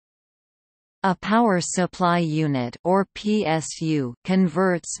A power supply unit or PSU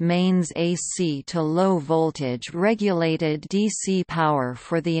converts mains AC to low voltage regulated DC power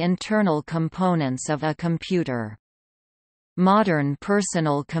for the internal components of a computer. Modern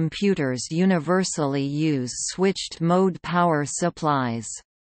personal computers universally use switched-mode power supplies.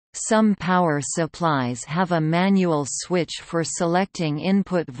 Some power supplies have a manual switch for selecting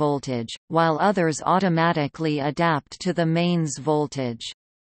input voltage, while others automatically adapt to the mains voltage.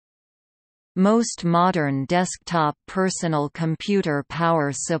 Most modern desktop personal computer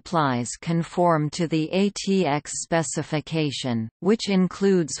power supplies conform to the ATX specification, which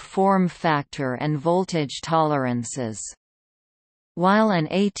includes form factor and voltage tolerances. While an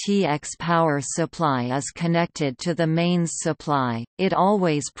ATX power supply is connected to the mains supply, it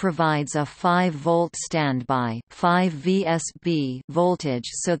always provides a 5-volt standby 5 VSB voltage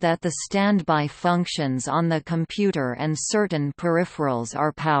so that the standby functions on the computer and certain peripherals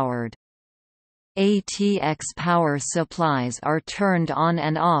are powered. ATX power supplies are turned on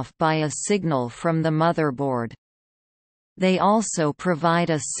and off by a signal from the motherboard. They also provide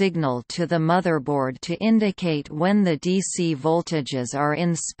a signal to the motherboard to indicate when the DC voltages are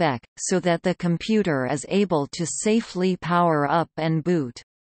in spec, so that the computer is able to safely power up and boot.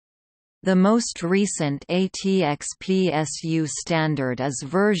 The most recent ATX PSU standard is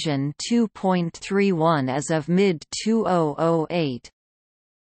version 2.31 as of mid-2008.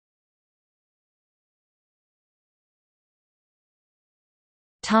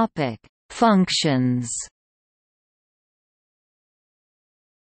 Topic: Functions.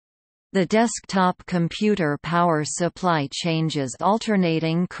 The desktop computer power supply changes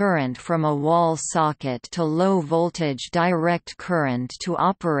alternating current from a wall socket to low-voltage direct current to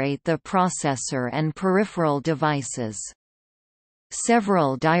operate the processor and peripheral devices.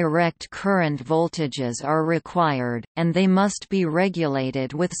 Several direct current voltages are required, and they must be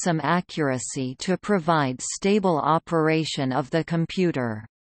regulated with some accuracy to provide stable operation of the computer.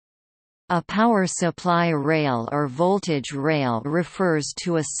 A power supply rail or voltage rail refers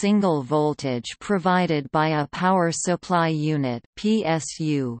to a single voltage provided by a power supply unit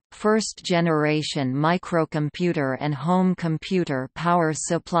 (PSU). First-generation microcomputer and home computer power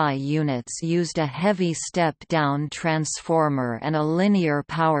supply units used a heavy step-down transformer and a linear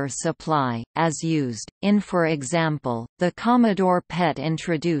power supply, as used in, for example, the Commodore PET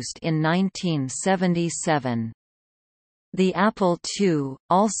introduced in 1977. The Apple II,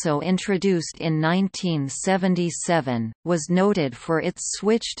 also introduced in 1977, was noted for its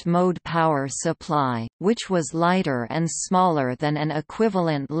switched-mode power supply, which was lighter and smaller than an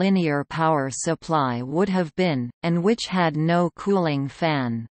equivalent linear power supply would have been, and which had no cooling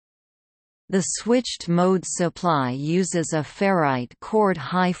fan. The switched-mode supply uses a ferrite-cored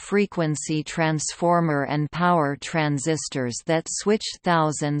high-frequency transformer and power transistors that switched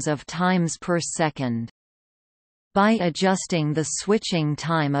thousands of times per second. By adjusting the switching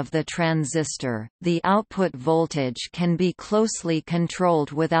time of the transistor, the output voltage can be closely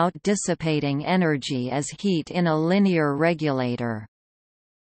controlled without dissipating energy as heat in a linear regulator.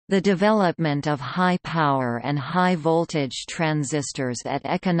 The development of high-power and high-voltage transistors at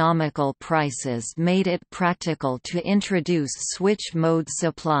economical prices made it practical to introduce switch-mode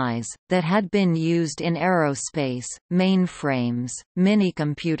supplies, that had been used in aerospace, mainframes,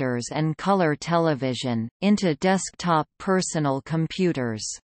 minicomputers and color television, into desktop personal computers.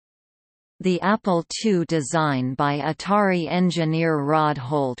 The Apple II design by Atari engineer Rod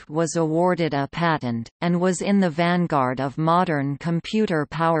Holt was awarded a patent, and was in the vanguard of modern computer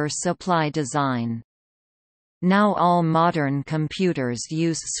power supply design. Now all modern computers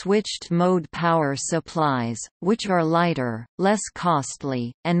use switched-mode power supplies, which are lighter, less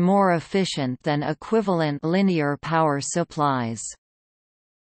costly, and more efficient than equivalent linear power supplies.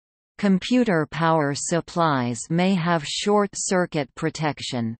 Computer power supplies may have short-circuit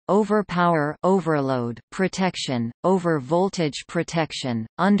protection, overpower overload protection, over-voltage protection,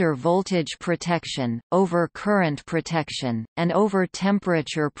 under-voltage protection, over-current protection, and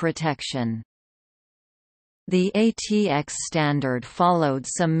over-temperature protection. The ATX standard followed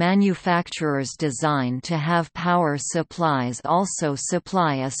some manufacturers' design to have power supplies also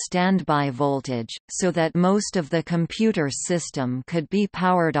supply a standby voltage, so that most of the computer system could be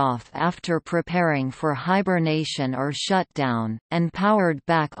powered off after preparing for hibernation or shutdown, and powered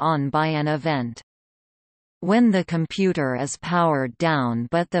back on by an event. When the computer is powered down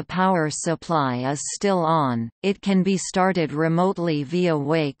but the power supply is still on, it can be started remotely via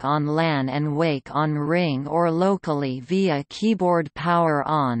Wake on LAN and Wake on Ring, or locally via Keyboard Power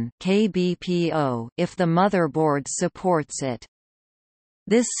On (KBPO) if the motherboard supports it.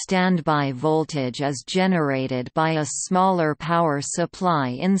 This standby voltage is generated by a smaller power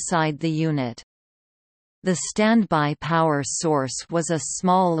supply inside the unit. The standby power source was a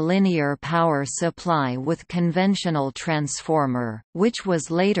small linear power supply with conventional transformer, which was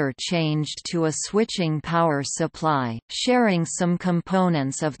later changed to a switching power supply, sharing some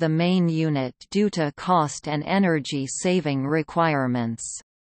components of the main unit due to cost and energy-saving requirements.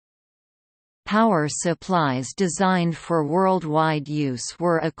 Power supplies designed for worldwide use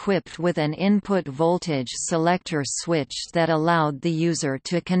were equipped with an input voltage selector switch that allowed the user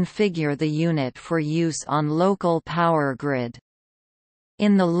to configure the unit for use on local power grid.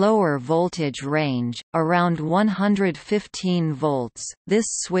 In the lower voltage range, around 115 volts, this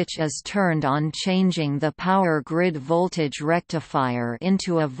switch is turned on, changing the power grid voltage rectifier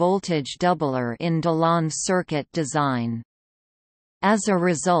into a voltage doubler in Delaunay circuit design. As a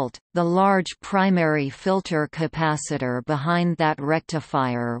result, the large primary filter capacitor behind that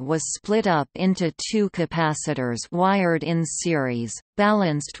rectifier was split up into two capacitors wired in series,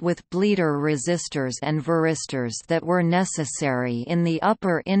 balanced with bleeder resistors and varistors that were necessary in the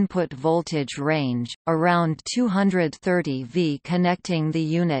upper input voltage range, around 230 V, connecting the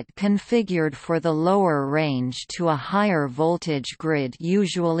unit configured for the lower range to a higher voltage grid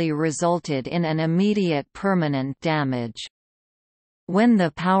usually resulted in an immediate permanent damage. When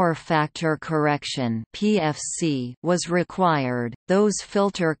the power factor correction (PFC) was required, those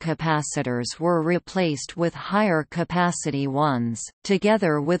filter capacitors were replaced with higher capacity ones,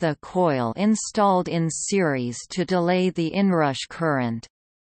 together with a coil installed in series to delay the inrush current.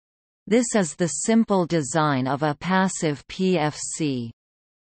 This is the simple design of a passive PFC.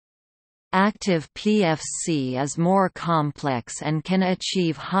 Active PFC is more complex and can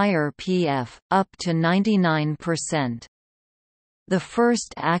achieve higher PF, up to 99%. The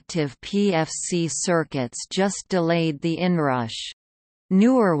first active PFC circuits just delayed the inrush.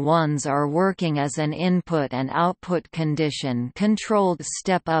 Newer ones are working as an input and output condition-controlled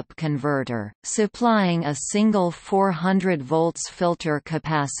step-up converter, supplying a single 400 volts filter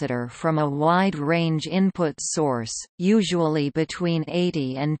capacitor from a wide-range input source, usually between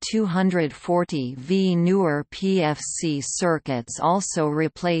 80 and 240 V. Newer PFC circuits also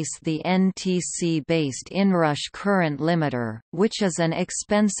replace the NTC-based inrush current limiter, which is an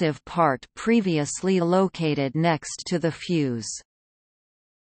expensive part previously located next to the fuse.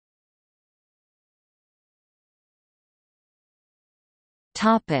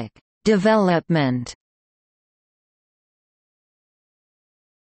 Development.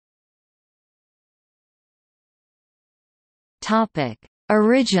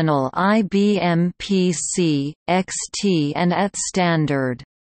 Original IBM PC, XT and ET standard.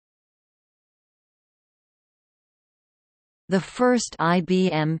 The first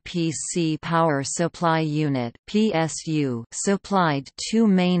IBM PC power supply unit (PSU) supplied two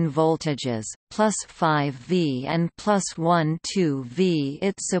main voltages, +5 V and +12 V.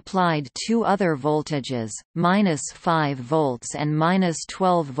 It supplied two other voltages, -5 volts and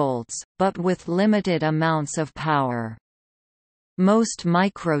 -12 volts, but with limited amounts of power. Most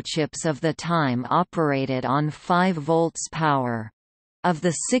microchips of the time operated on 5 volts power. Of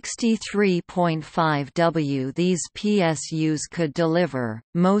the 63.5 W these PSUs could deliver,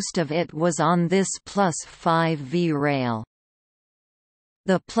 most of it was on this +5 V rail.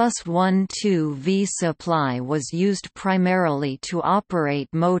 The +12 V supply was used primarily to operate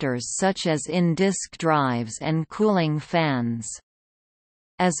motors such as in-disk drives and cooling fans.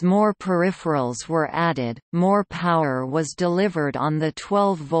 As more peripherals were added, more power was delivered on the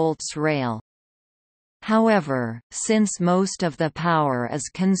 12 volts rail. However, since most of the power is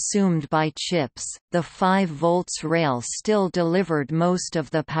consumed by chips, the 5 volts rail still delivered most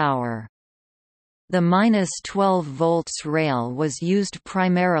of the power. The -12 volts rail was used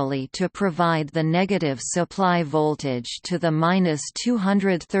primarily to provide the negative supply voltage to the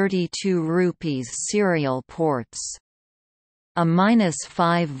 -232 rupees serial ports. A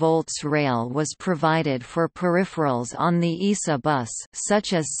 -5 volts rail was provided for peripherals on the ISA bus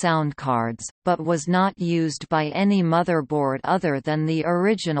such as soundcards, but was not used by any motherboard other than the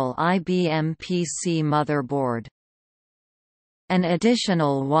original IBM PC motherboard. An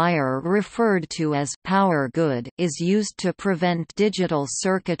additional wire referred to as power good is used to prevent digital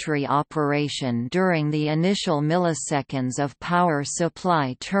circuitry operation during the initial milliseconds of power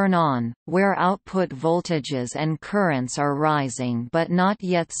supply turn-on, where output voltages and currents are rising but not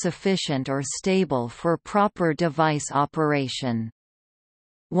yet sufficient or stable for proper device operation.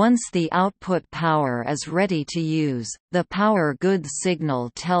 Once the output power is ready to use, the power good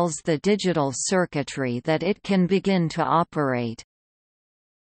signal tells the digital circuitry that it can begin to operate.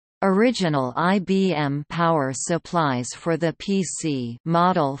 Original IBM power supplies for the PC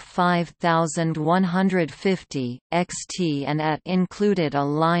Model 5150, XT and AT included a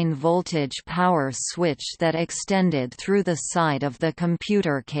line voltage power switch that extended through the side of the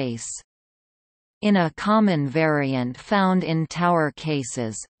computer case. In a common variant found in tower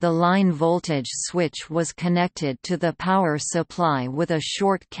cases, the line voltage switch was connected to the power supply with a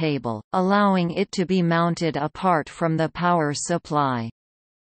short cable, allowing it to be mounted apart from the power supply.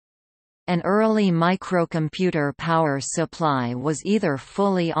 An early microcomputer power supply was either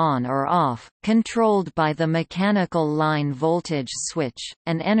fully on or off, controlled by the mechanical line voltage switch,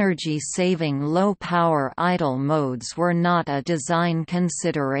 and energy-saving low-power idle modes were not a design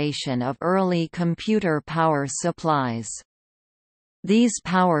consideration of early computer power supplies. These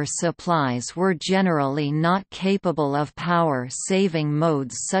power supplies were generally not capable of power-saving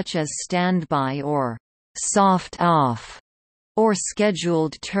modes such as standby or soft off or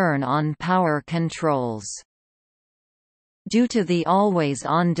scheduled turn-on power controls. Due to the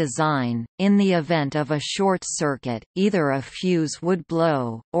always-on design, in the event of a short circuit, either a fuse would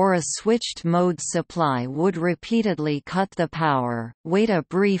blow, or a switched-mode supply would repeatedly cut the power, wait a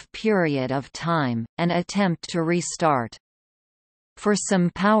brief period of time, and attempt to restart. For some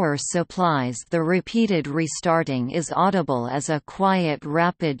power supplies, the repeated restarting is audible as a quiet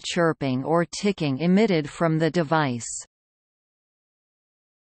rapid chirping or ticking emitted from the device.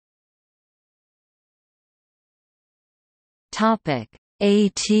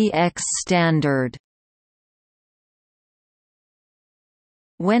 ATX standard.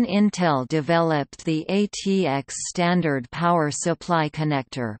 When Intel developed the ATX standard power supply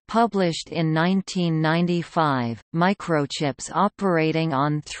connector, published in 1995, microchips operating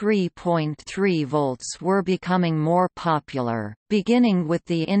on 3.3 volts were becoming more popular, beginning with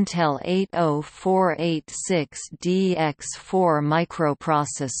the Intel 80486DX4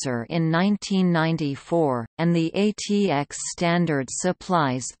 microprocessor in 1994, and the ATX standard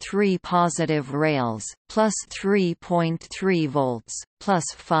supplies 3 positive rails, plus 3.3 volts, plus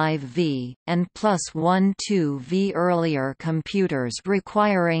 5V, and plus 12V. Earlier computers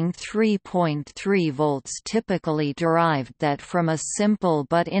requiring 3.3 volts typically derived that from a simple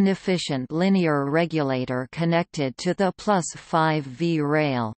but inefficient linear regulator connected to the plus 5V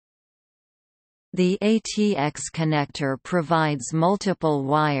rail. The ATX connector provides multiple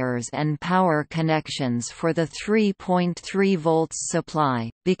wires and power connections for the 3.3 volts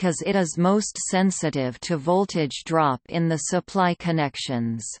supply, because it is most sensitive to voltage drop in the supply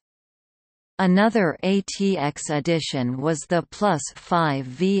connections. Another ATX addition was the plus 5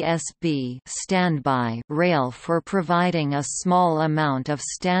 VSB standby rail for providing a small amount of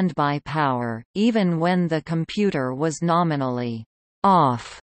standby power, even when the computer was nominally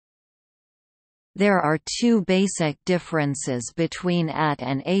off. There are 2 basic differences between AT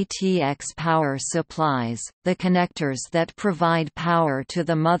and ATX power supplies: the connectors that provide power to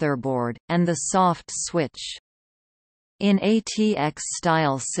the motherboard, and the soft switch. In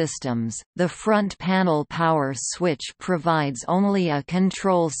ATX-style systems, the front panel power switch provides only a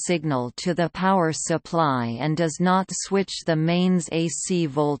control signal to the power supply and does not switch the mains AC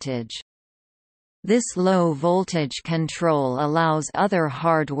voltage. This low-voltage control allows other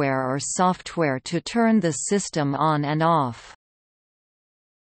hardware or software to turn the system on and off.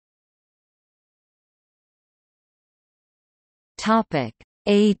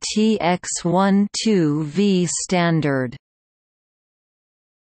 ATX12V standard.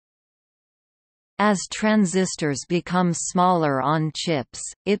 As transistors become smaller on chips,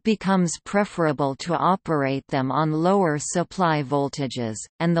 it becomes preferable to operate them on lower supply voltages,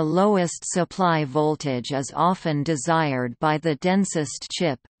 and the lowest supply voltage is often desired by the densest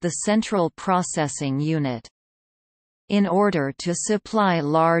chip, the central processing unit. In order to supply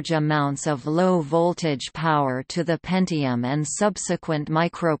large amounts of low-voltage power to the Pentium and subsequent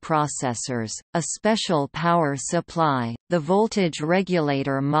microprocessors, a special power supply, the voltage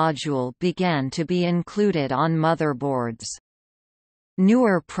regulator module, began to be included on motherboards.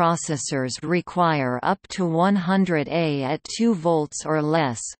 Newer processors require up to 100A at 2 volts or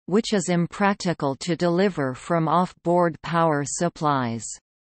less, which is impractical to deliver from off-board power supplies.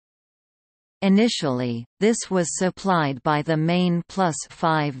 Initially, this was supplied by the main plus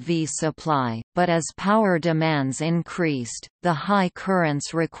 5V supply, but as power demands increased, the high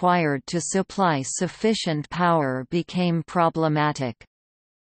currents required to supply sufficient power became problematic.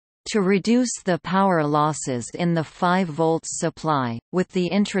 To reduce the power losses in the 5 volts supply, with the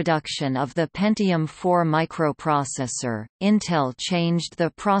introduction of the Pentium 4 microprocessor, Intel changed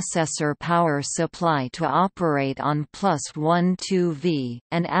the processor power supply to operate on +12V,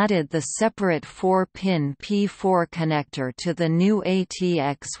 and added the separate 4-pin P4 connector to the new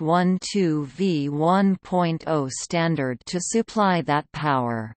ATX 12V 1.0 standard to supply that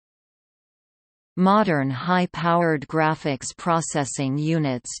power. Modern high-powered graphics processing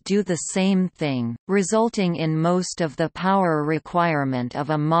units do the same thing, resulting in most of the power requirement of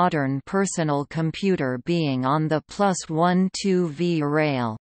a modern personal computer being on the +12V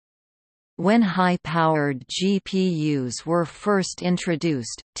rail. When high-powered GPUs were first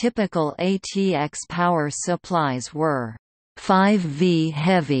introduced, typical ATX power supplies were 5V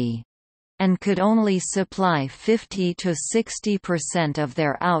heavy and could only supply 50 to 60% of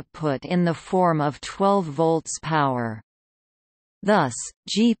their output in the form of 12 volts power. Thus,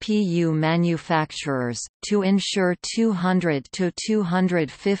 GPU manufacturers, to ensure 200 to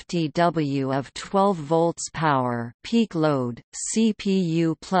 250 W of 12 volts power peak load,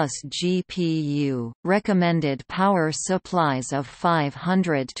 CPU plus GPU, recommended power supplies of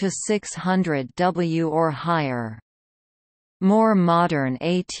 500 to 600 W or higher. More modern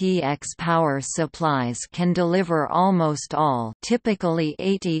ATX power supplies can deliver almost all, typically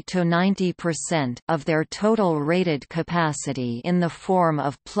 80 to 90% of their total rated capacity in the form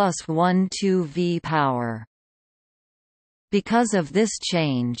of +12V power. Because of this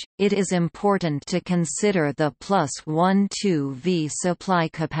change, it is important to consider the +12V supply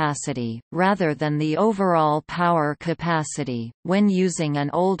capacity, rather than the overall power capacity, when using an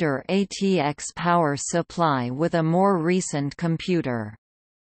older ATX power supply with a more recent computer.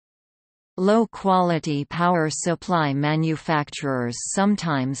 Low-quality power supply manufacturers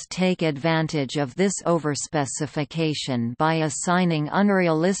sometimes take advantage of this overspecification by assigning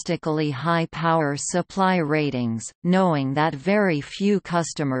unrealistically high power supply ratings, knowing that very few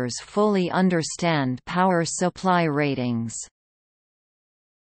customers fully understand power supply ratings.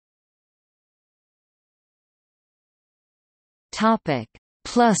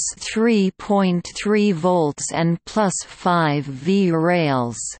 +3.3 volts and +5V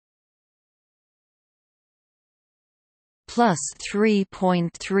rails.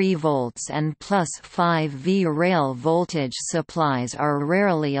 +3.3 volts and +5V rail voltage supplies are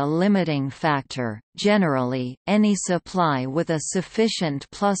rarely a limiting factor. Generally, any supply with a sufficient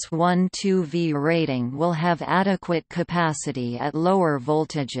 +12V rating will have adequate capacity at lower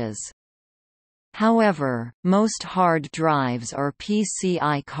voltages. However, most hard drives or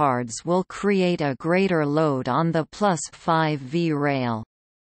PCI cards will create a greater load on the +5V rail.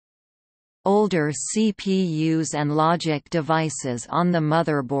 Older CPUs and logic devices on the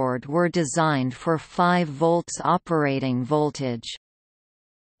motherboard were designed for 5 volts operating voltage.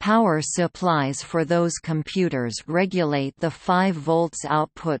 Power supplies for those computers regulate the 5 volts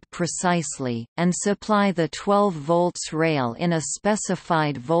output precisely, and supply the 12 volts rail in a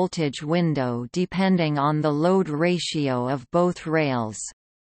specified voltage window depending on the load ratio of both rails.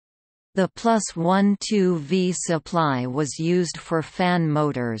 The +12V supply was used for fan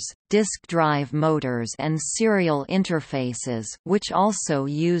motors, disk drive motors and serial interfaces, which also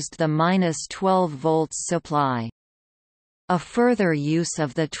used the -12 volts supply. A further use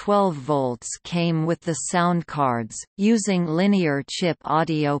of the 12 volts came with the sound cards, using linear chip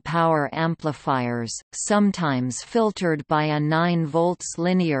audio power amplifiers, sometimes filtered by a 9 volts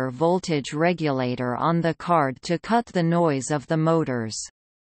linear voltage regulator on the card to cut the noise of the motors.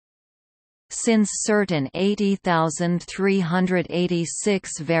 Since certain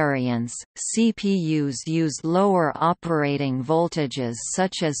 80386 variants, CPUs use lower operating voltages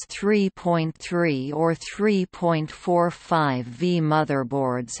such as 3.3 or 3.45V,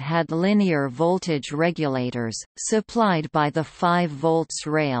 motherboards had linear voltage regulators, supplied by the 5 volts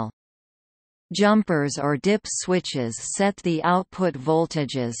rail. Jumpers or dip switches set the output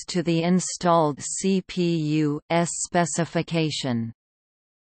voltages to the installed CPU's specification.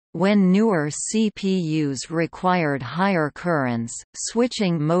 When newer CPUs required higher currents,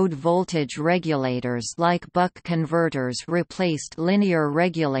 switching mode voltage regulators like buck converters replaced linear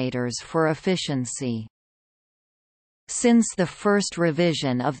regulators for efficiency. Since the first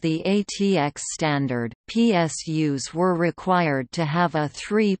revision of the ATX standard, PSUs were required to have a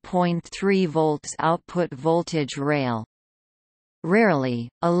 3.3 volts output voltage rail. Rarely,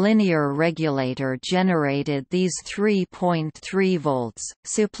 a linear regulator generated these 3.3 volts,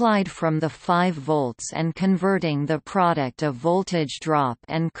 supplied from the 5 volts and converting the product of voltage drop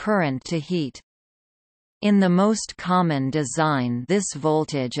and current to heat. In the most common design, this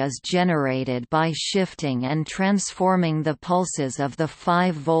voltage is generated by shifting and transforming the pulses of the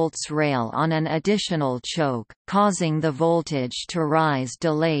 5 volts rail on an additional choke, causing the voltage to rise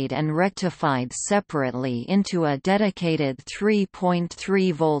delayed and rectified separately into a dedicated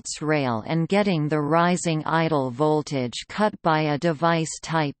 3.3 volts rail and getting the rising idle voltage cut by a device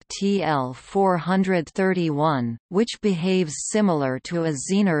type TL431, which behaves similar to a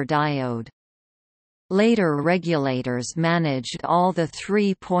Zener diode. Later regulators managed all the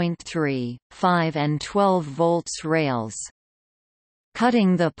 3.3, 5 and 12 volts rails.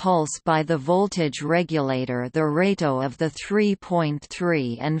 Cutting the pulse by the voltage regulator, the rato of the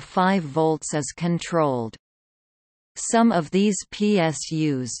 3.3 and 5 volts is controlled. Some of these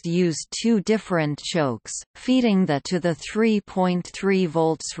PSUs use 2 different chokes, feeding to the 3.3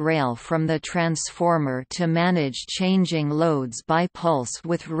 volts rail from the transformer to manage changing loads by pulse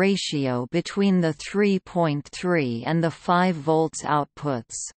width ratio between the 3.3 and the 5 volts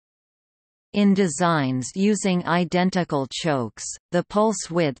outputs. In designs using identical chokes, the pulse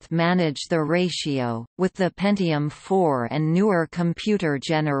width managed the ratio. With the Pentium 4 and newer computer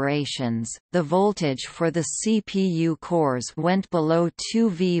generations, the voltage for the CPU cores went below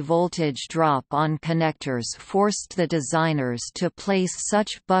 2V. Voltage drop on connectors forced the designers to place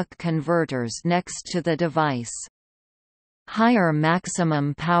such buck converters next to the device. Higher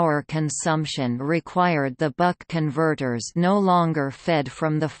maximum power consumption required the buck converters no longer fed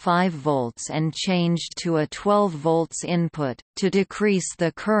from the 5 volts and changed to a 12 volts input, to decrease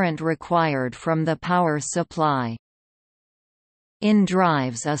the current required from the power supply. In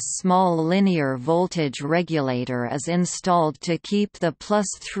drives, a small linear voltage regulator is installed to keep the plus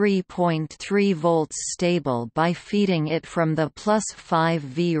 3.3 volts stable by feeding it from the plus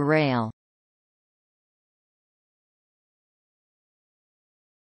 5V rail.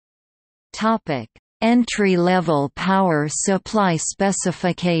 Entry-level power supply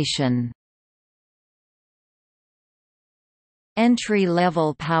specification.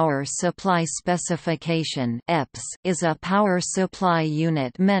 Entry-level power supply specification (EPS) is a power supply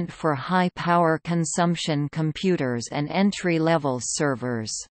unit meant for high power consumption computers and entry-level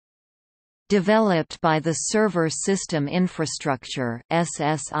servers. Developed by the Server System Infrastructure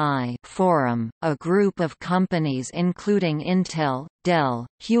 (SSI) Forum, a group of companies including Intel, Dell,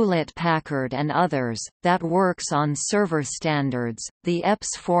 Hewlett-Packard and others, that works on server standards, the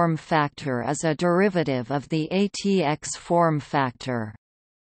EPS form factor is a derivative of the ATX form factor.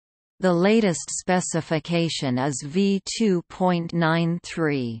 The latest specification is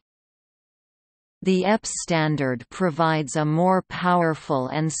v2.93. The EPS standard provides a more powerful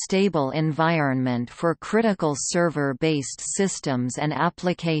and stable environment for critical server-based systems and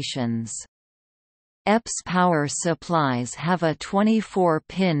applications. EPS power supplies have a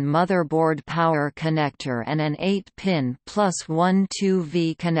 24-pin motherboard power connector and an 8-pin +1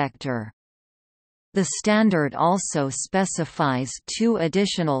 2V connector. The standard also specifies 2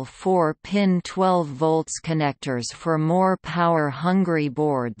 additional 4-pin 12 volts connectors for more power-hungry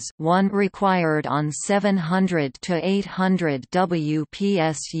boards, one required on 700 to 800 W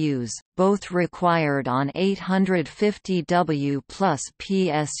PSUs, both required on 850 W plus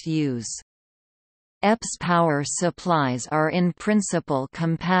PSUs. EPS power supplies are in principle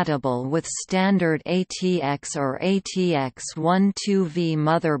compatible with standard ATX or ATX12V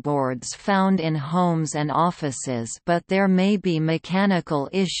motherboards found in homes and offices, but there may be mechanical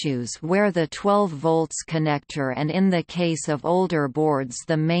issues where the 12 volts connector and in the case of older boards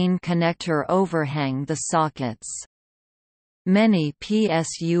the main connector overhang the sockets. Many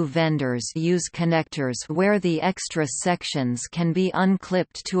PSU vendors use connectors where the extra sections can be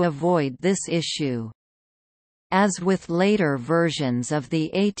unclipped to avoid this issue. As with later versions of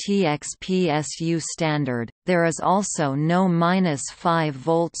the ATX PSU standard, there is also no -5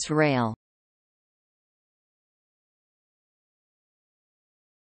 volts rail.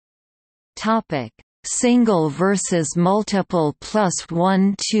 Single versus multiple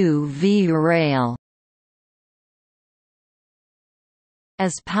 +1 2V rail.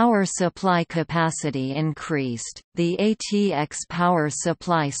 As power supply capacity increased, the ATX power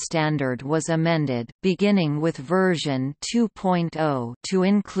supply standard was amended, beginning with version 2.0 to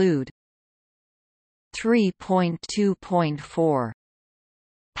include 3.2.4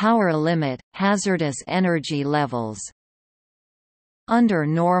 power limit, hazardous energy levels, Under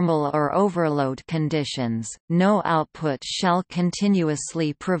normal or overload conditions, no output shall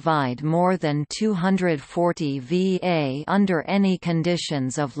continuously provide more than 240 VA under any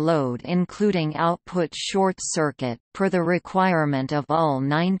conditions of load including output short circuit, per the requirement of UL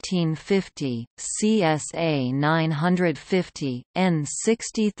 1950, CSA 950, N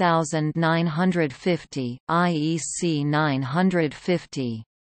 60950, IEC 950.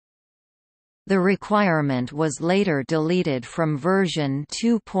 The requirement was later deleted from version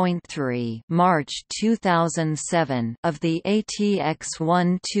 2.3 March 2007 of the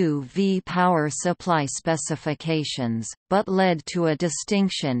ATX12V power supply specifications, but led to a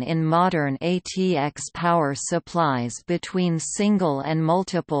distinction in modern ATX power supplies between single and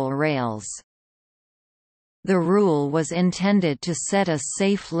multiple rails. The rule was intended to set a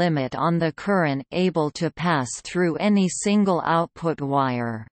safe limit on the current able to pass through any single output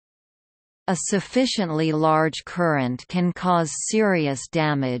wire. A sufficiently large current can cause serious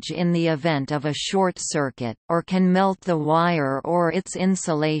damage in the event of a short circuit, or can melt the wire or its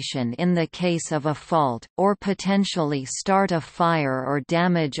insulation in the case of a fault, or potentially start a fire or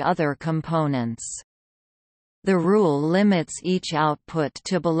damage other components. The rule limits each output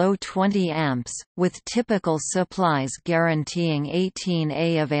to below 20 amps, with typical supplies guaranteeing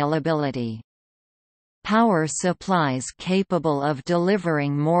 18A availability. Power supplies capable of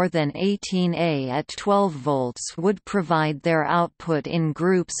delivering more than 18A at 12 volts would provide their output in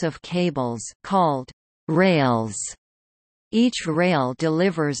groups of cables called rails. Each rail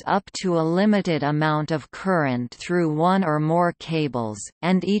delivers up to a limited amount of current through one or more cables,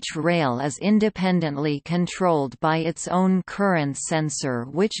 and each rail is independently controlled by its own current sensor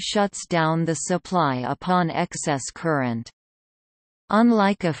which shuts down the supply upon excess current.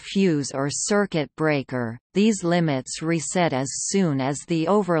 Unlike a fuse or circuit breaker, these limits reset as soon as the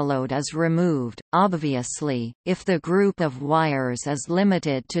overload is removed. Obviously, if the group of wires is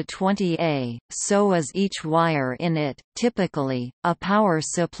limited to 20A, so is each wire in it. Typically, a power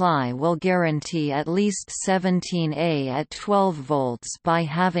supply will guarantee at least 17A at 12 volts by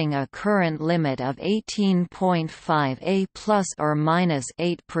having a current limit of 18.5A plus or minus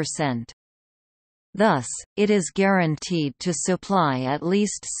 8%. Thus, it is guaranteed to supply at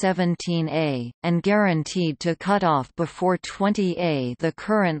least 17A, and guaranteed to cut off before 20A. The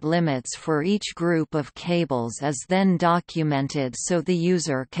current limits for each group of cables is then documented so the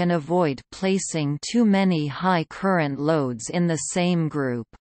user can avoid placing too many high current loads in the same group.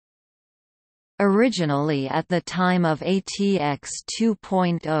 Originally at the time of ATX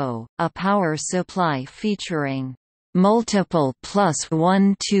 2.0, a power supply featuring multiple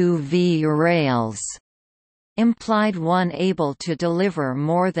 +1-2V rails implied one able to deliver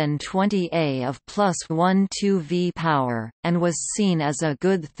more than 20A of +1-2V power, and was seen as a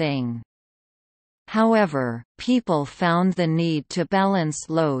good thing. However, people found the need to balance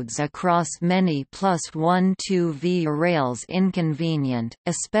loads across many +1-2V rails inconvenient,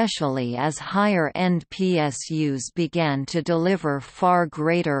 especially as higher-end PSUs began to deliver far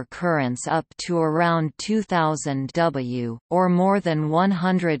greater currents up to around 2000 W, or more than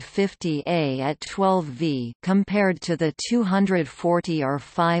 150 A at 12V compared to the 240 or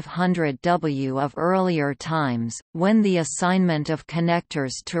 500 W of earlier times, when the assignment of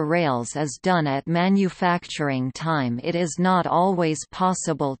connectors to rails is done at manufacturing time. It is not always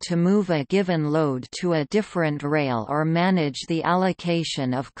possible to move a given load to a different rail or manage the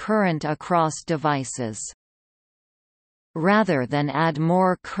allocation of current across devices. Rather than add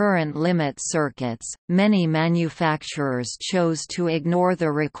more current limit circuits, many manufacturers chose to ignore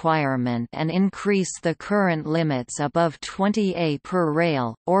the requirement and increase the current limits above 20A per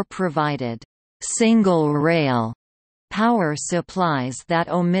rail, or provided single rail power supplies that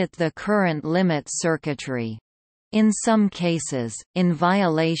omit the current limit circuitry. In some cases, in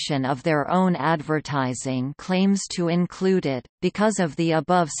violation of their own advertising claims to include it. Because of the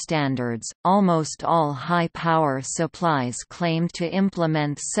above standards, almost all high-power supplies claimed to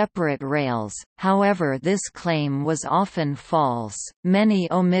implement separate rails, however this claim was often false.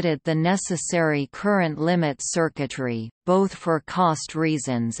 Many omitted the necessary current limit circuitry, both for cost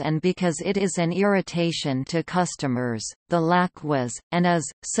reasons and because it is an irritation to customers. The lack was, and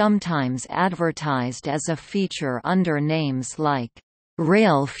is, sometimes advertised as a feature under names like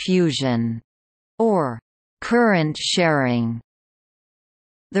rail fusion or current sharing.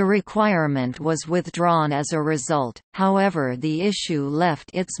 The requirement was withdrawn as a result, however the issue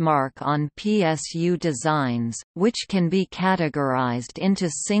left its mark on PSU designs, which can be categorized into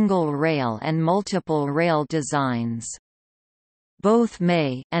single rail and multiple rail designs. Both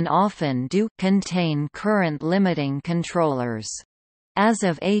may, and often do, contain current limiting controllers. As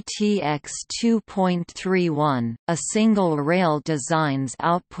of ATX 2.31, a single rail design's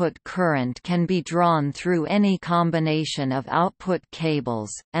output current can be drawn through any combination of output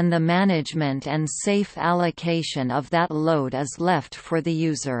cables, and the management and safe allocation of that load is left for the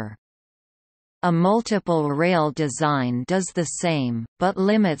user. A multiple rail design does the same, but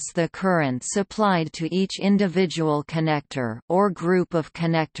limits the current supplied to each individual connector or group of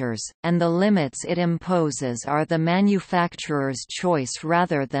connectors, and the limits it imposes are the manufacturer's choice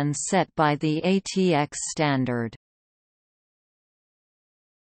rather than set by the ATX standard.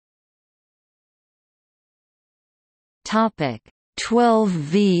 Topic: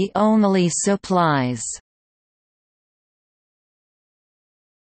 12V only supplies.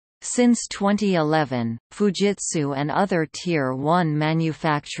 Since 2011, Fujitsu and other Tier 1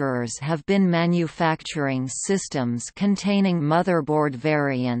 manufacturers have been manufacturing systems containing motherboard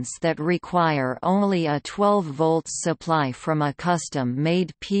variants that require only a 12V supply from a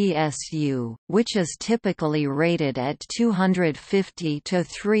custom-made PSU, which is typically rated at 250 to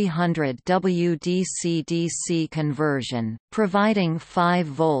 300 W DC-DC conversion, providing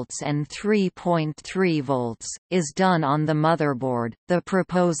 5V and 3.3V, is done on the motherboard. The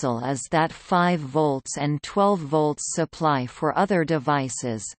proposal is that 5V and 12V supply for other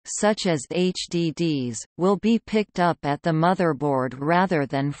devices, such as HDDs, will be picked up at the motherboard rather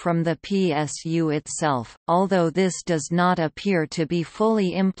than from the PSU itself, although this does not appear to be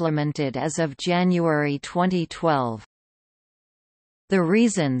fully implemented as of January 2012. The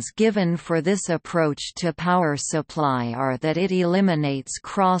reasons given for this approach to power supply are that it eliminates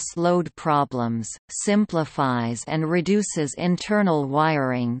cross-load problems, simplifies and reduces internal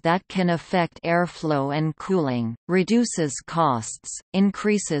wiring that can affect airflow and cooling, reduces costs,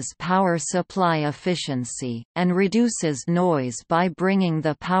 increases power supply efficiency, and reduces noise by bringing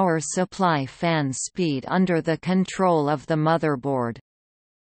the power supply fan speed under the control of the motherboard.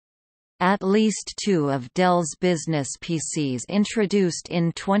 At least two of Dell's business PCs introduced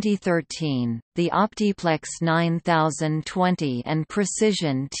in 2013, the Optiplex 9020 and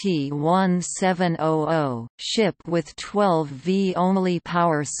Precision T1700, ship with 12V only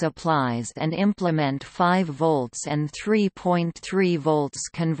power supplies and implement 5V and 3.3V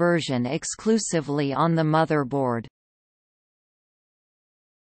conversion exclusively on the motherboard.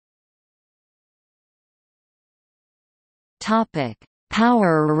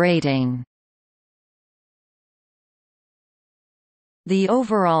 Power rating. The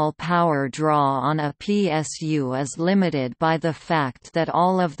overall power draw on a PSU is limited by the fact that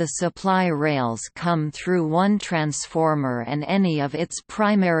all of the supply rails come through one transformer and any of its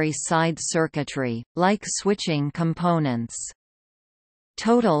primary side circuitry, like switching components.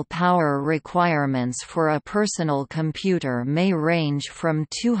 Total power requirements for a personal computer may range from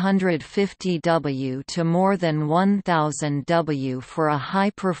 250 W to more than 1000 W for a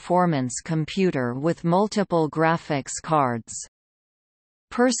high-performance computer with multiple graphics cards.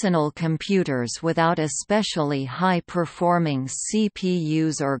 Personal computers without especially high-performing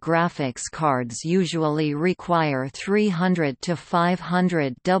CPUs or graphics cards usually require 300 to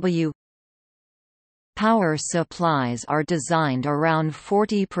 500 W. Power supplies are designed around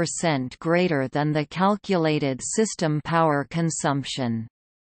 40% greater than the calculated system power consumption.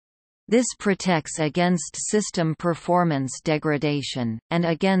 This protects against system performance degradation, and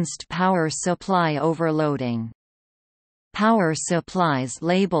against power supply overloading. Power supplies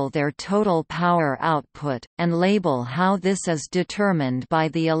label their total power output, and label how this is determined by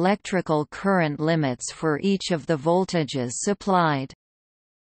the electrical current limits for each of the voltages supplied.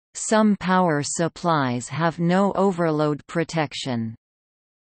 Some power supplies have no overload protection.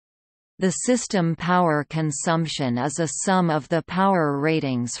 The system power consumption is a sum of the power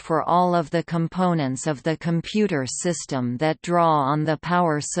ratings for all of the components of the computer system that draw on the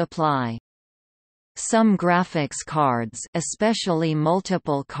power supply. Some graphics cards, especially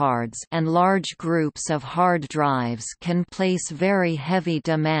multiple cards, and large groups of hard drives can place very heavy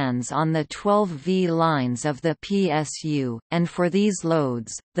demands on the 12V lines of the PSU, and for these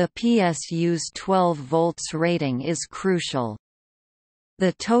loads, the PSU's 12V rating is crucial.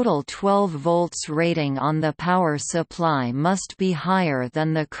 The total 12V rating on the power supply must be higher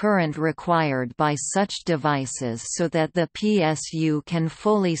than the current required by such devices so that the PSU can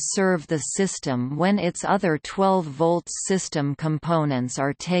fully serve the system when its other 12V system components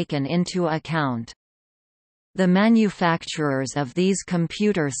are taken into account. The manufacturers of these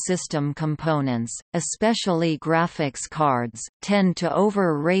computer system components, especially graphics cards, tend to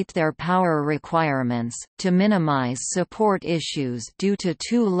overrate their power requirements, to minimize support issues due to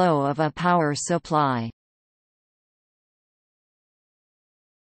too low of a power supply.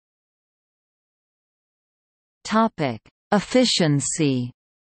 Efficiency.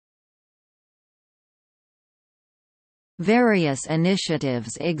 Various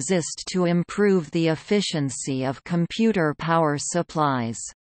initiatives exist to improve the efficiency of computer power supplies.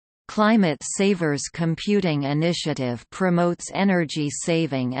 Climate Savers Computing Initiative promotes energy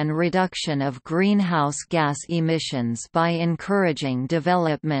saving and reduction of greenhouse gas emissions by encouraging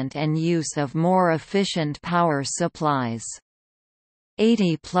development and use of more efficient power supplies.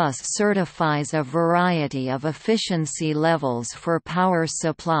 80+ certifies a variety of efficiency levels for power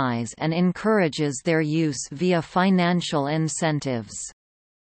supplies and encourages their use via financial incentives.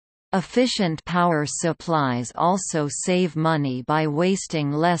 Efficient power supplies also save money by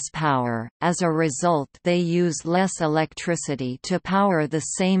wasting less power, as a result they use less electricity to power the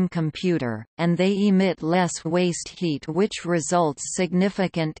same computer, and they emit less waste heat, which results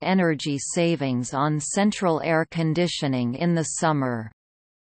significant energy savings on central air conditioning in the summer.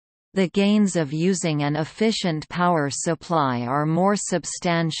 The gains of using an efficient power supply are more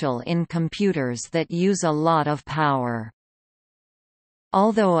substantial in computers that use a lot of power.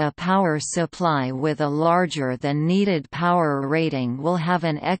 Although a power supply with a larger than needed power rating will have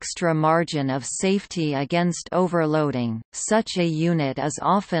an extra margin of safety against overloading, such a unit is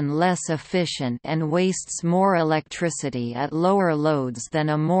often less efficient and wastes more electricity at lower loads than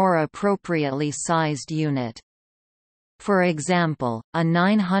a more appropriately sized unit. For example, a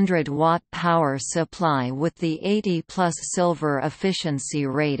 900-watt power supply with the 80+ silver efficiency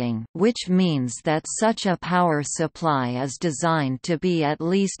rating, which means that such a power supply is designed to be at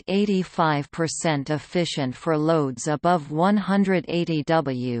least 85% efficient for loads above 180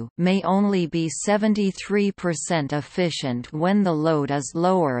 W, may only be 73% efficient when the load is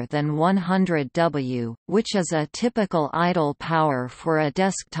lower than 100 W, which is a typical idle power for a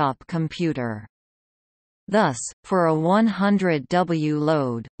desktop computer. Thus, for a 100 W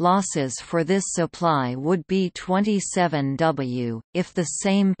load, losses for this supply would be 27 W. If the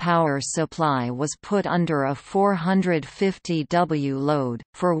same power supply was put under a 450 W load,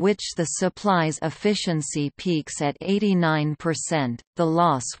 for which the supply's efficiency peaks at 89%, the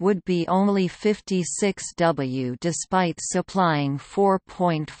loss would be only 56 W despite supplying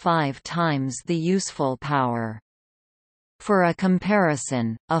 4.5 times the useful power. For a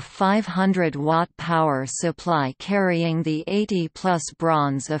comparison, a 500-watt power supply carrying the 80+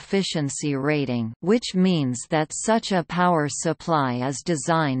 bronze efficiency rating, which means that such a power supply is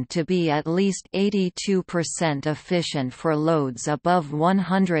designed to be at least 82% efficient for loads above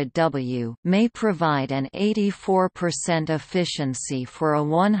 100 W, may provide an 84% efficiency for a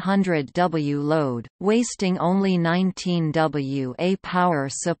 100 W load, wasting only 19 W. A power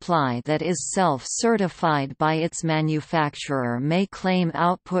supply that is self-certified by its manufacturer may claim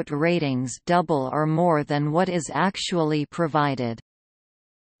output ratings double or more than what is actually provided.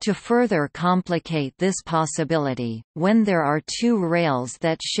 To further complicate this possibility, when there are two rails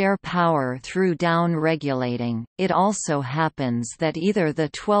that share power through down-regulating, it also happens that either the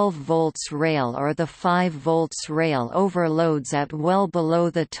 12 volts rail or the 5 volts rail overloads at well below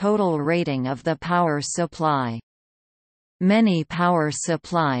the total rating of the power supply. Many power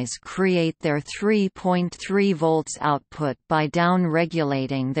supplies create their 3.3 volts output by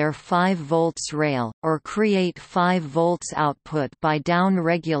down-regulating their 5 volts rail, or create 5 volts output by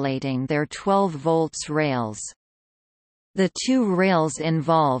down-regulating their 12 volts rails. The two rails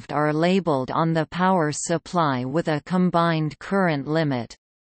involved are labeled on the power supply with a combined current limit.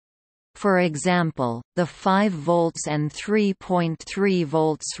 For example, the 5 volts and 3.3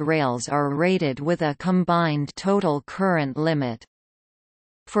 volts rails are rated with a combined total current limit.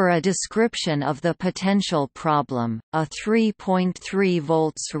 For a description of the potential problem, a 3.3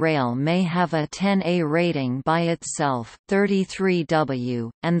 volts rail may have a 10A rating by itself, 33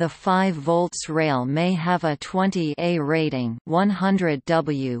 W, and the 5 volts rail may have a 20A rating, 100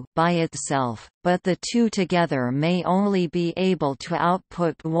 W, by itself, but the two together may only be able to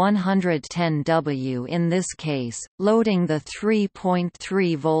output 110 W. In this case, loading the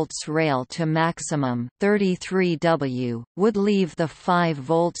 3.3 volts rail to maximum, 33 W, would leave the 5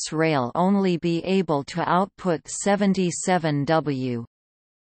 volts rail only be able to output 77 W.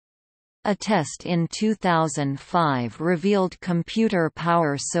 A test in 2005 revealed computer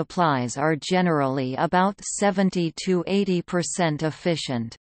power supplies are generally about 70 to 80%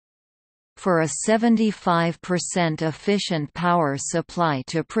 efficient. For a 75% efficient power supply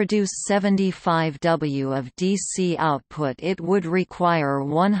to produce 75 W of DC output, it would require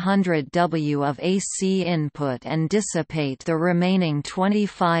 100 W of AC input and dissipate the remaining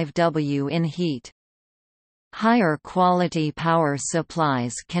 25 W in heat. Higher quality power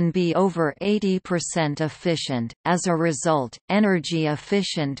supplies can be over 80% efficient. As a result,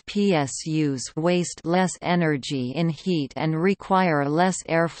 energy-efficient PSUs waste less energy in heat and require less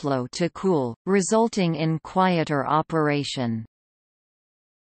airflow to cool, resulting in quieter operation.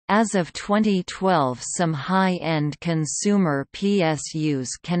 As of 2012, some high-end consumer PSUs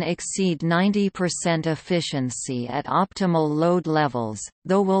can exceed 90% efficiency at optimal load levels,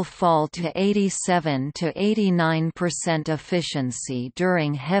 though will fall to 87 to 89% efficiency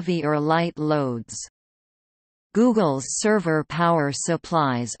during heavy or light loads. Google's server power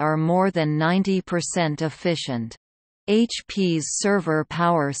supplies are more than 90% efficient. HP's server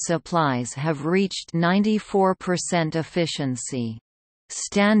power supplies have reached 94% efficiency.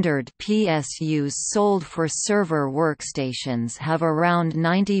 Standard PSUs sold for server workstations have around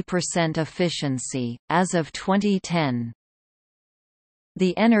 90% efficiency, as of 2010.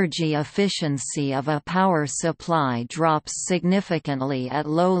 The energy efficiency of a power supply drops significantly at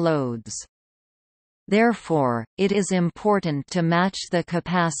low loads. Therefore, it is important to match the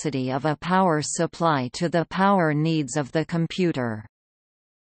capacity of a power supply to the power needs of the computer.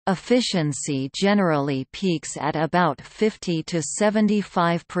 Efficiency generally peaks at about 50 to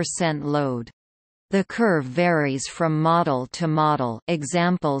 75% load. The curve varies from model to model.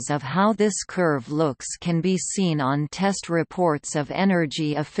 Examples of how this curve looks can be seen on test reports of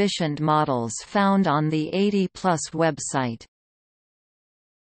energy-efficient models found on the 80+ website.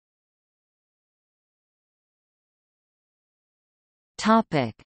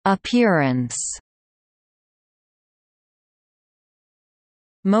 Topic: Appearance.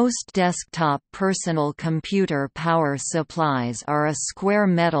 Most desktop personal computer power supplies are a square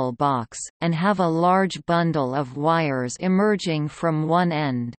metal box, and have a large bundle of wires emerging from one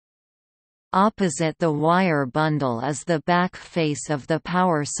end. Opposite the wire bundle is the back face of the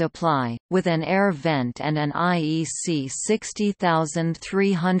power supply, with an air vent and an IEC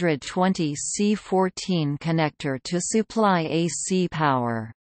 60320 C14 connector to supply AC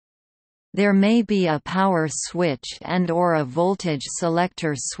power. There may be a power switch and/or a voltage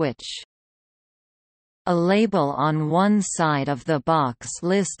selector switch. A label on one side of the box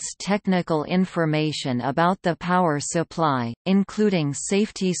lists technical information about the power supply, including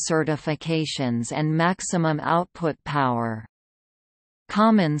safety certifications and maximum output power.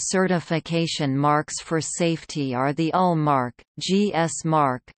 Common certification marks for safety are the UL mark, GS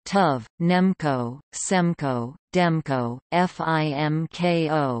mark, TUV, NEMCO, SEMCO, DEMCO,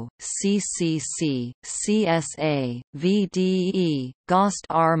 FIMKO, CCC, CSA, VDE, GOST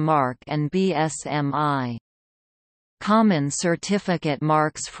R mark and BSMI. Common certificate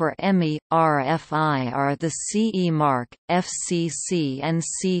marks for ME, RFI are the CE mark, FCC and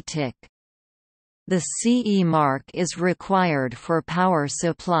CTIC. The CE mark is required for power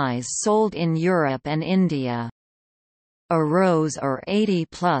supplies sold in Europe and India. A ROSE or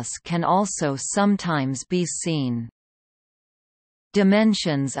 80+ can also sometimes be seen.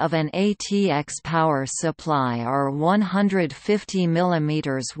 Dimensions of an ATX power supply are 150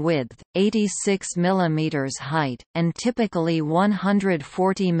 mm width, 86 mm height, and typically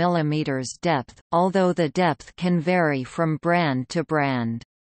 140 mm depth, although the depth can vary from brand to brand.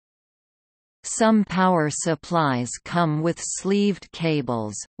 Some power supplies come with sleeved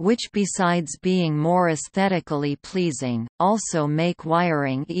cables, which besides being more aesthetically pleasing, also make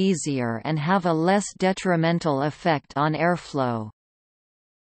wiring easier and have a less detrimental effect on airflow.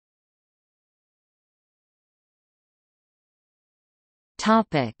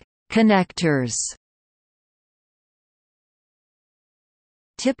 Connectors.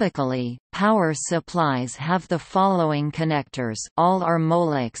 Typically, power supplies have the following connectors, all are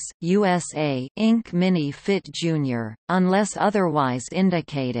Molex, USA Inc. Mini Fit Jr., unless otherwise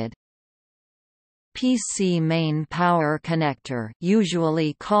indicated. PC Main Power Connector,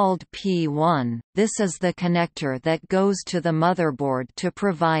 usually called P1, this is the connector that goes to the motherboard to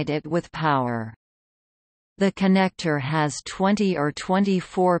provide it with power. The connector has 20 or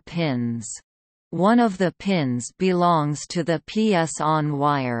 24 pins. One of the pins belongs to the PS-on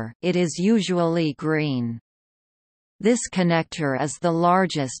wire, it is usually green. This connector is the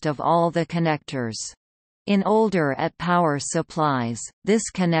largest of all the connectors. In older power supplies, this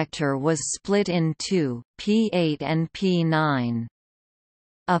connector was split in two, P8 and P9.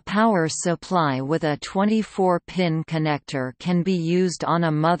 A power supply with a 24-pin connector can be used on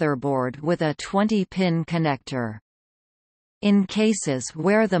a motherboard with a 20-pin connector. In cases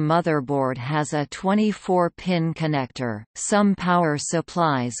where the motherboard has a 24-pin connector, some power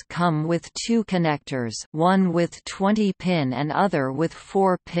supplies come with two connectors, one with 20-pin and other with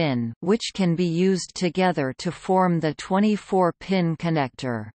 4-pin, which can be used together to form the 24-pin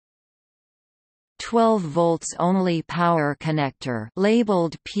connector. 12 volts only power connector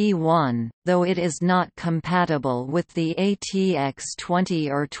labeled P1, though it is not compatible with the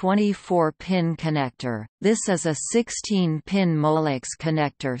ATX20 or 24-pin connector. This is a 16-pin Molex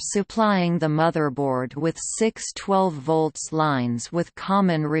connector supplying the motherboard with 6 12 volts lines with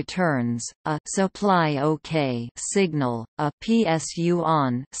common returns, a supply OK signal, a PSU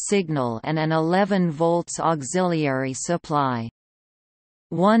on signal and an 11 volts auxiliary supply.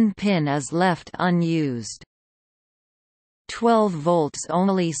 One pin is left unused. 12 volts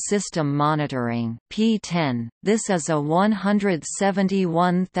only system monitoring P10. This is a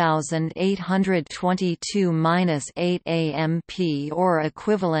 171,822-8 AMP or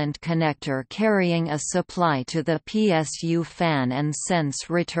equivalent connector carrying a supply to the PSU fan and sense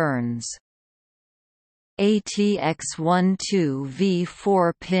returns. ATX12V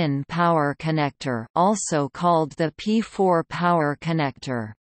 4-pin power connector, also called the P4 power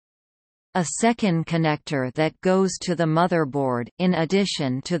connector. A second connector that goes to the motherboard in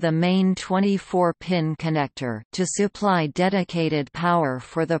addition to the main 24-pin connector to supply dedicated power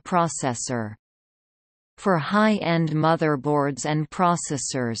for the processor. For high-end motherboards and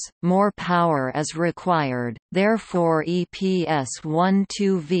processors, more power is required, therefore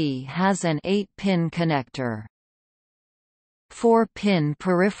EPS12V has an 8-pin connector. 4-pin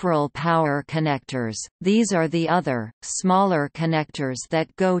peripheral power connectors. These are the other, smaller connectors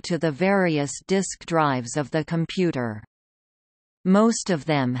that go to the various disk drives of the computer. Most of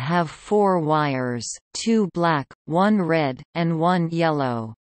them have 4 wires, 2 black, 1 red, and 1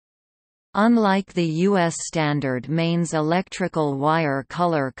 yellow. Unlike the U.S. standard mains electrical wire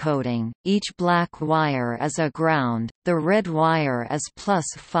color coding, each black wire is a ground, the red wire is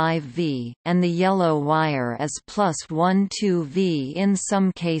 +5V, and the yellow wire is +12V. In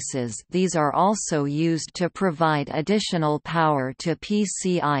some cases these are also used to provide additional power to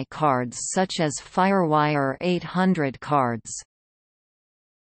PCI cards such as FireWire 800 cards.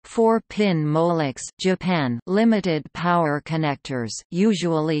 4-pin Molex Japan limited power connectors,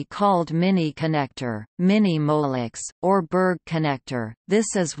 usually called mini connector, mini Molex, or Berg connector.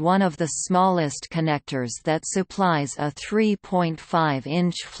 This is one of the smallest connectors that supplies a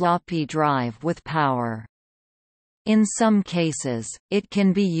 3.5-inch floppy drive with power. In some cases, it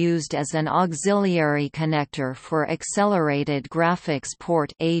can be used as an auxiliary connector for accelerated graphics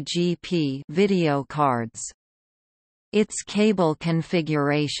port (AGP) video cards. Its cable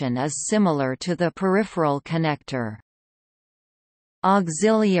configuration is similar to the peripheral connector.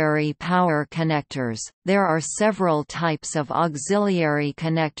 Auxiliary power connectors. There are several types of auxiliary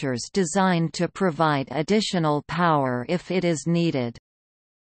connectors designed to provide additional power if it is needed.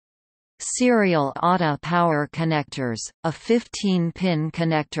 Serial ATA power connectors, a 15-pin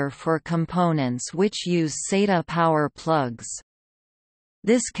connector for components which use SATA power plugs.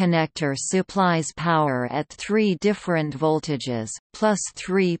 This connector supplies power at 3 different voltages,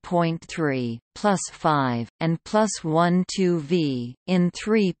 +3.3, +5, and +12V, in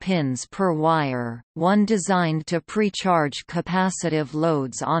 3 pins per wire, one designed to pre-charge capacitive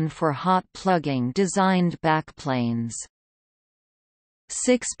loads on for hot plugging designed backplanes.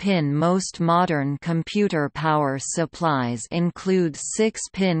 6-pin. Most modern computer power supplies include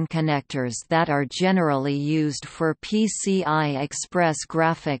 6-pin connectors that are generally used for PCI Express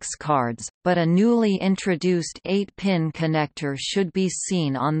graphics cards, but a newly introduced 8-pin connector should be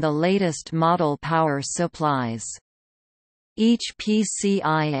seen on the latest model power supplies. Each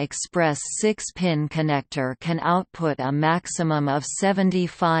PCI Express 6-pin connector can output a maximum of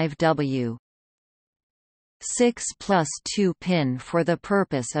 75 W. 6 plus 2 pin for the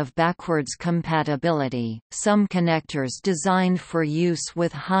purpose of backwards compatibility. Some connectors designed for use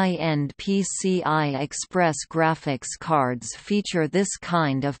with high-end PCI Express graphics cards feature this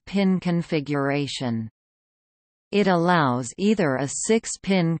kind of pin configuration. It allows either a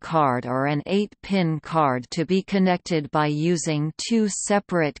 6-pin card or an 8-pin card to be connected by using 2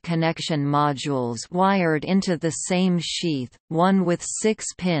 separate connection modules wired into the same sheath, one with 6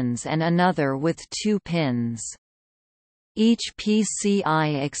 pins and another with 2 pins. Each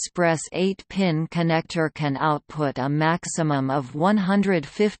PCI Express 8-pin connector can output a maximum of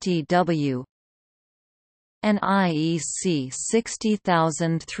 150 W. An IEC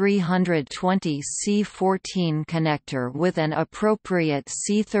 60320 C14 connector with an appropriate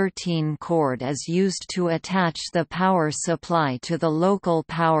C13 cord is used to attach the power supply to the local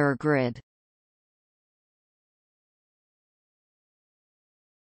power grid.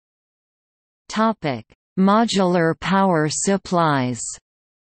 Modular power supplies.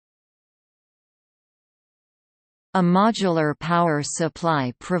 A modular power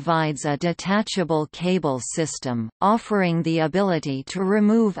supply provides a detachable cable system, offering the ability to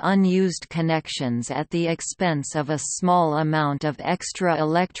remove unused connections at the expense of a small amount of extra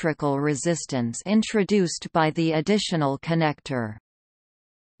electrical resistance introduced by the additional connector.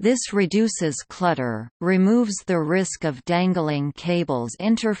 This reduces clutter, removes the risk of dangling cables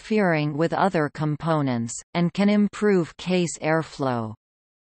interfering with other components, and can improve case airflow.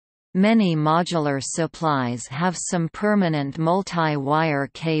 Many modular supplies have some permanent multi-wire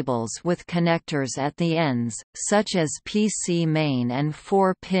cables with connectors at the ends, such as PC main and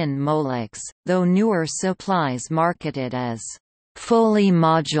 4-pin Molex, though newer supplies marketed as fully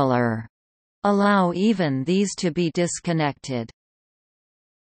modular allow even these to be disconnected.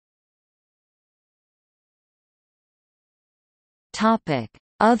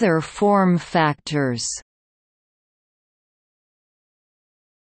 Other form factors.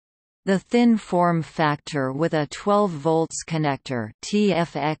 The thin form factor with a 12 volts connector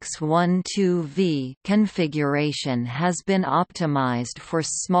TFX12V configuration has been optimized for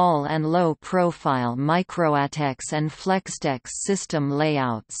small and low-profile Microatex and Flextex system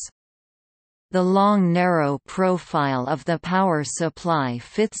layouts. The long narrow profile of the power supply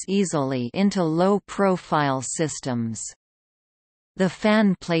fits easily into low-profile systems. The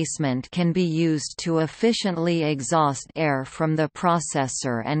fan placement can be used to efficiently exhaust air from the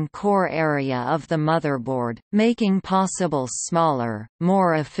processor and core area of the motherboard, making possible smaller,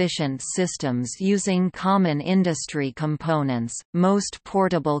 more efficient systems using common industry components. Most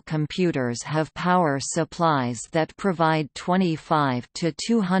portable computers have power supplies that provide 25 to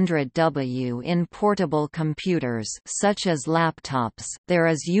 200 W. In portable computers, such as laptops, there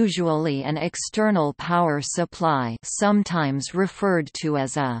is usually an external power supply, sometimes referred to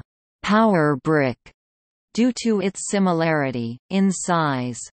as a power brick, due to its similarity, in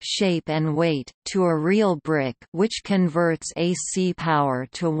size, shape and weight, to a real brick, which converts AC power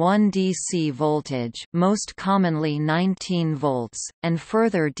to 1 DC voltage, most commonly 19 volts, and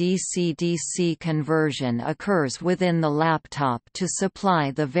further DC-DC conversion occurs within the laptop to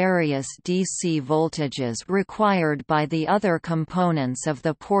supply the various DC voltages required by the other components of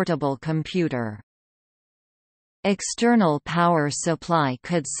the portable computer. External power supply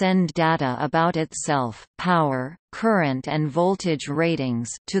could send data about itself, power, current and voltage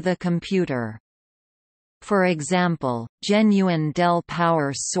ratings, to the computer. For example, genuine Dell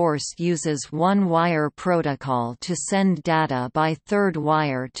power source uses one-wire protocol to send data by third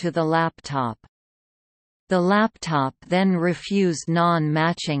wire to the laptop. The laptop then refuse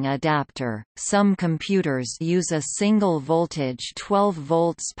non-matching adapter. Some computers use a single voltage 12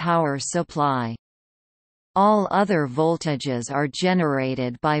 volts power supply. All other voltages are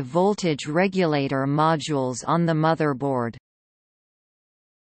generated by voltage regulator modules on the motherboard.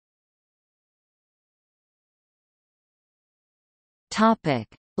 Topic: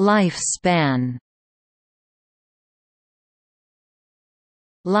 Lifespan.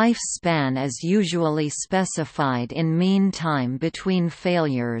 Lifespan is usually specified in mean time between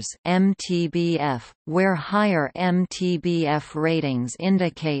failures (MTBF), where higher MTBF ratings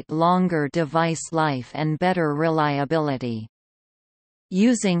indicate longer device life and better reliability.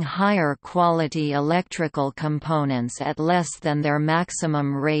 Using higher quality electrical components at less than their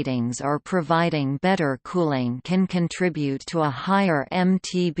maximum ratings or providing better cooling can contribute to a higher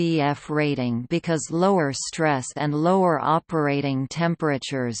MTBF rating because lower stress and lower operating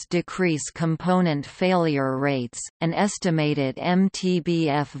temperatures decrease component failure rates. An estimated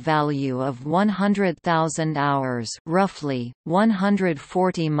MTBF value of 100,000 hours, roughly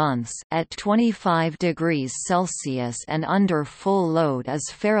 140 months, at 25 degrees Celsius and under full load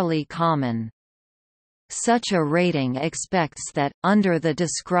is fairly common. Such a rating expects that, under the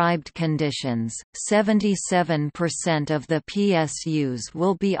described conditions, 77% of the PSUs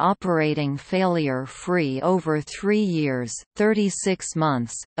will be operating failure-free over 3 years, 36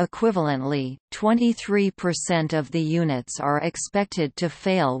 months. Equivalently, 23% of the units are expected to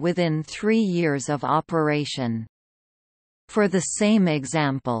fail within 3 years of operation. For the same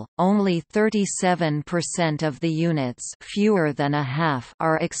example, only 37% of the units, fewer than a half,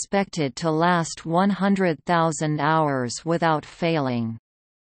 are expected to last 100,000 hours without failing.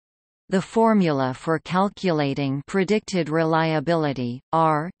 The formula for calculating predicted reliability,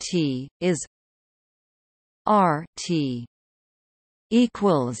 RT, is RT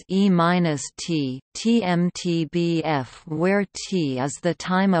equals E minus T, TMTBF, where T is the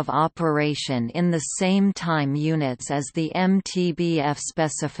time of operation in the same time units as the MTBF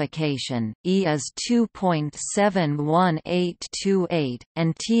specification, E is 2.71828,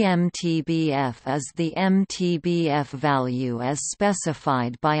 and TMTBF is the MTBF value as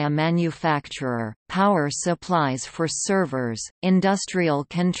specified by a manufacturer. power supplies for servers, industrial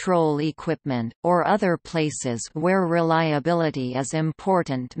control equipment, or other places where reliability is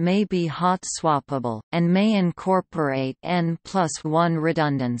important may be hot-swappable, and may incorporate N+1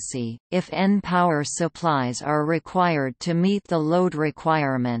 redundancy. If N power supplies are required to meet the load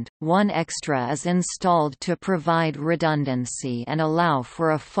requirement, one extra is installed to provide redundancy and allow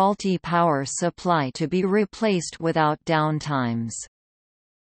for a faulty power supply to be replaced without downtimes.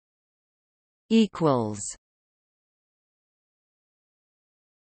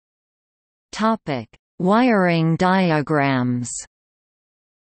 Topic: Wiring diagrams.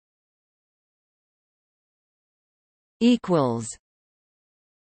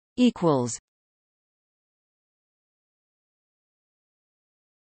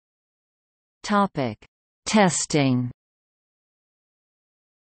 Topic: Testing.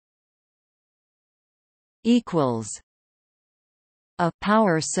 A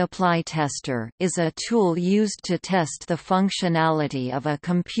power supply tester is a tool used to test the functionality of a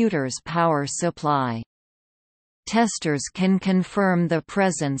computer's power supply. Testers can confirm the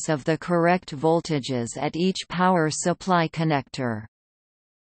presence of the correct voltages at each power supply connector.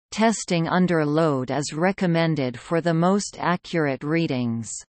 Testing under load is recommended for the most accurate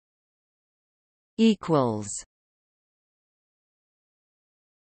readings.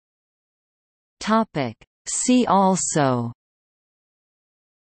 See also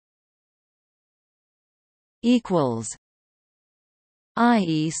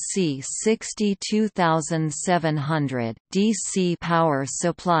IEC 62700 DC power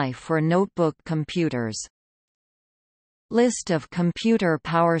supply for notebook computers. List of computer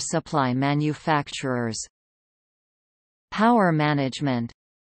power supply manufacturers. Power management.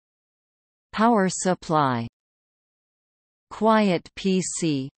 Power supply. Quiet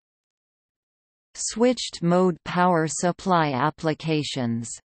PC. Switched mode power supply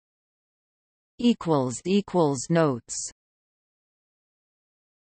applications. Notes